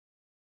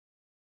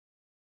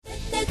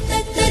Tết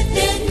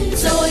đến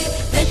rồi,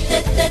 Tết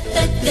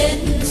đến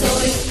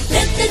rồi,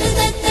 Tết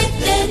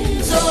đến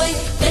rồi,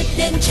 Tết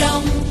đến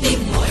trong tim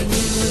mọi người.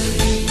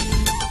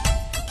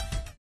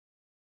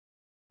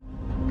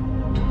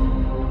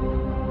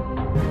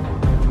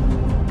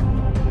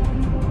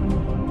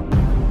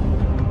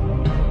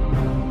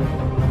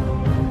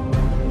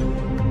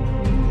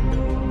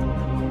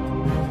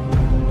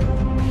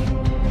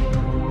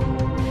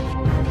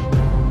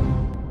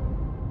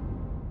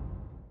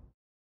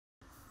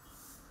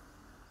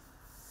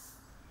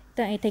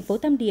 Tại thành phố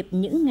Tam Điệp,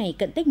 những ngày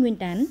cận Tết Nguyên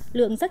đán,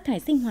 lượng rác thải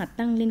sinh hoạt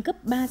tăng lên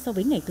gấp 3 so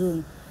với ngày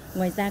thường.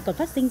 Ngoài ra còn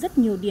phát sinh rất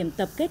nhiều điểm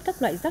tập kết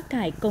các loại rác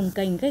thải cồng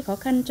kềnh gây khó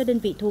khăn cho đơn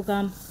vị thu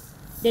gom.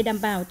 Để đảm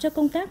bảo cho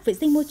công tác vệ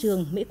sinh môi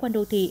trường, mỹ quan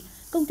đô thị,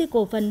 Công ty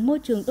Cổ phần Môi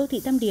trường Đô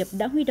thị Tam Điệp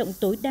đã huy động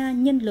tối đa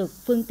nhân lực,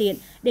 phương tiện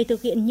để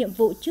thực hiện nhiệm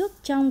vụ trước,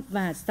 trong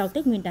và sau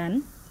Tết Nguyên đán.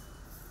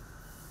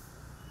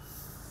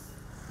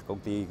 Công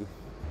ty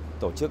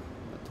tổ chức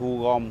thu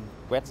gom,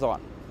 quét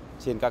dọn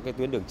trên các cái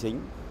tuyến đường chính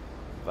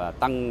và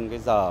tăng cái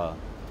giờ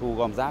thu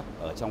gom rác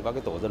ở trong các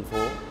cái tổ dân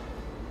phố.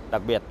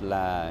 Đặc biệt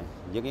là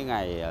những cái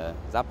ngày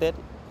giáp Tết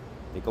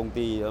thì công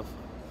ty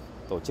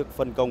tổ chức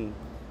phân công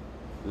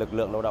lực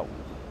lượng lao động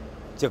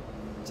trực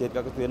trên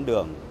các cái tuyến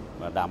đường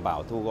và đảm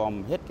bảo thu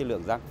gom hết cái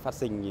lượng rác phát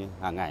sinh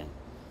hàng ngày,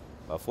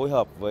 và phối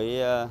hợp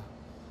với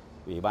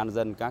Ủy ban nhân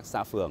dân các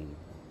xã phường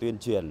tuyên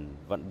truyền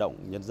vận động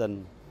nhân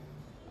dân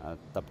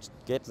tập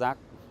kết rác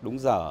đúng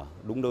giờ,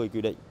 đúng nơi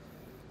quy định,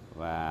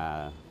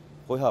 và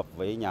phối hợp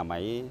với nhà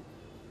máy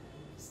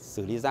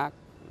xử lý rác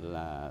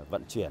là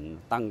vận chuyển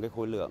tăng cái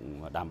khối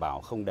lượng và đảm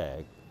bảo không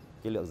để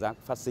cái lượng rác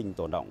phát sinh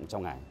tồn đọng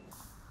trong ngày.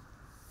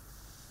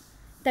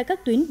 Tại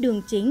các tuyến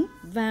đường chính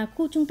và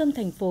khu trung tâm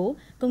thành phố,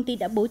 công ty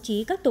đã bố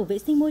trí các tổ vệ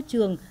sinh môi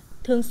trường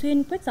thường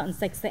xuyên quét dọn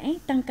sạch sẽ,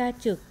 tăng ca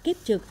trực, kíp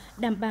trực,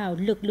 đảm bảo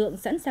lực lượng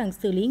sẵn sàng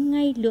xử lý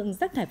ngay lượng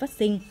rác thải phát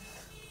sinh.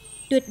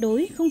 Tuyệt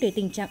đối không để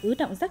tình trạng ứ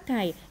đọng rác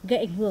thải gây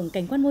ảnh hưởng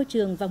cảnh quan môi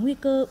trường và nguy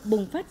cơ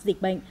bùng phát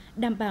dịch bệnh,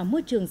 đảm bảo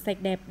môi trường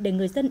sạch đẹp để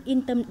người dân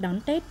yên tâm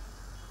đón Tết.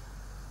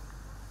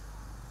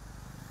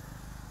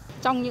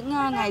 Trong những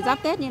ngày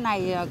giáp Tết như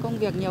này, công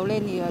việc nhiều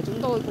lên thì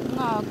chúng tôi cũng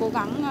cố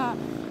gắng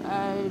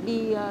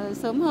đi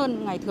sớm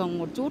hơn ngày thường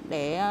một chút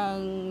để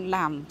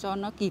làm cho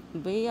nó kịp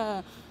với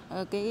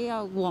cái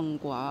guồng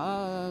của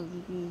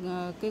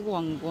cái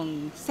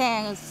guồng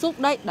xe xúc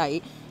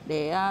đẩy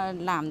để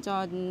làm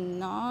cho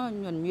nó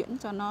nhuần nhuyễn,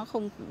 cho nó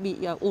không bị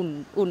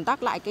ùn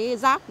tắc lại cái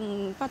rác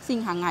phát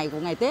sinh hàng ngày của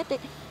ngày Tết ấy.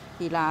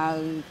 Thì là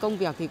công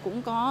việc thì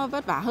cũng có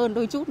vất vả hơn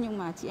đôi chút, nhưng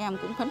mà chị em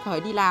cũng phấn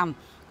khởi đi làm,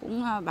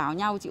 cũng bảo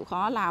nhau chịu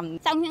khó làm.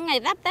 Trong những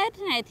ngày giáp Tết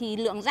này thì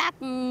lượng rác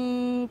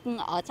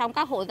ở trong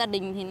các hộ gia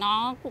đình thì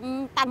nó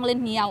cũng tăng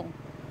lên nhiều.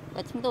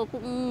 Và chúng tôi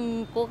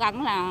cũng cố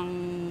gắng là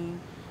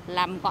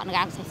làm gọn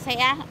gàng sạch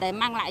sẽ để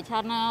mang lại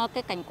cho nó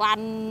cái cảnh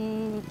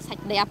quan sạch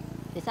đẹp,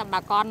 để cho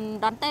bà con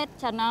đón Tết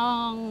cho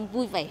nó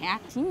vui vẻ.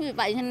 Chính vì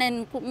vậy cho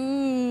nên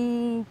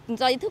cũng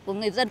do ý thức của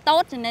người dân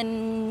tốt, cho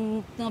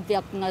nên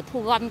việc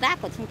thu gom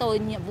rác của chúng tôi,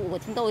 nhiệm vụ của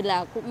chúng tôi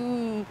là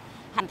cũng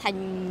hoàn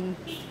thành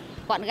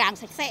gọn gàng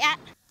sạch sẽ.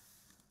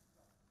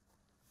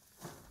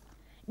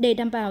 Để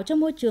đảm bảo cho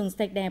môi trường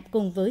sạch đẹp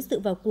cùng với sự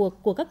vào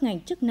cuộc của các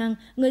ngành chức năng,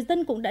 người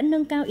dân cũng đã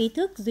nâng cao ý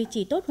thức duy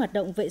trì tốt hoạt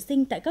động vệ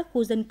sinh tại các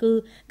khu dân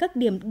cư, các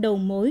điểm đầu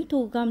mối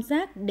thu gom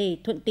rác để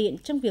thuận tiện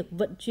trong việc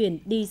vận chuyển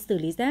đi xử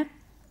lý rác.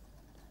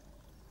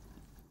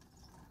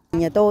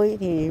 Nhà tôi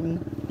thì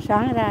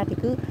sáng ra thì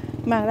cứ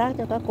mang rác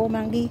cho các cô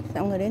mang đi,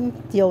 xong rồi đến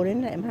chiều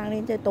đến lại mang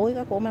đến cho tối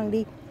các cô mang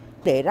đi.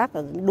 Để rác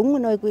ở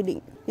đúng nơi quy định,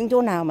 nhưng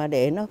chỗ nào mà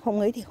để nó không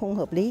ấy thì không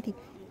hợp lý thì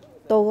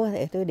tôi có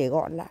thể tôi để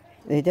gọn lại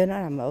để cho nó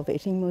làm bảo vệ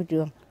sinh môi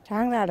trường.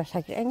 Sáng ra là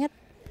sạch sẽ nhất,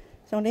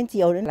 xong đến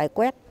chiều đến lại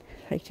quét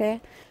sạch sẽ,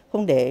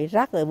 không để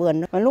rác ở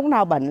vườn. Mà lúc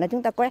nào bẩn là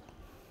chúng ta quét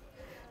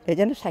để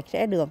cho nó sạch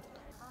sẽ được.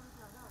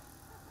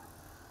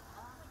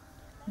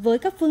 Với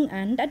các phương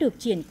án đã được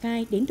triển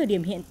khai đến thời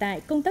điểm hiện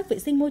tại, công tác vệ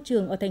sinh môi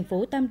trường ở thành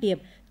phố Tam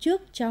Điệp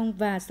trước, trong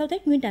và sau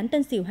Tết Nguyên đán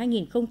Tân Sửu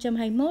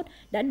 2021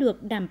 đã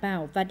được đảm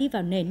bảo và đi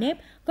vào nề nếp,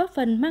 góp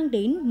phần mang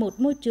đến một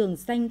môi trường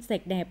xanh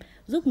sạch đẹp,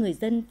 giúp người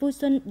dân vui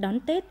xuân đón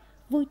Tết,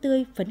 vui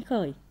tươi phấn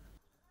khởi.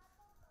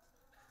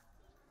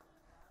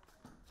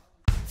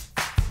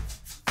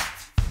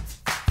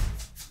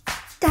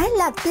 Trái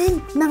lạc tiên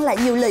mang lại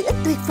nhiều lợi ích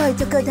tuyệt vời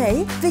cho cơ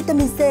thể.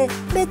 Vitamin C,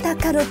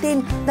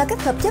 beta-carotene và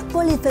các hợp chất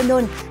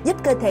polyphenol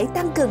giúp cơ thể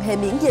tăng cường hệ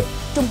miễn dịch,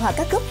 trung hòa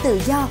các gốc tự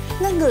do,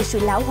 ngăn ngừa sự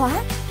lão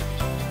hóa.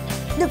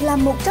 Được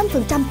làm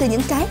 100% từ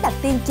những trái lạc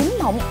tiên chín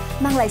mọng,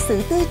 mang lại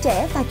sự tươi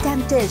trẻ và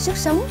tràn trề sức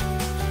sống.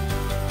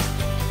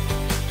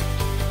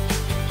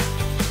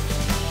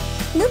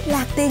 Nước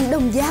lạc tiên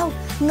Đồng Dao,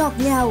 ngọt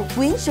ngào,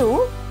 quyến rũ.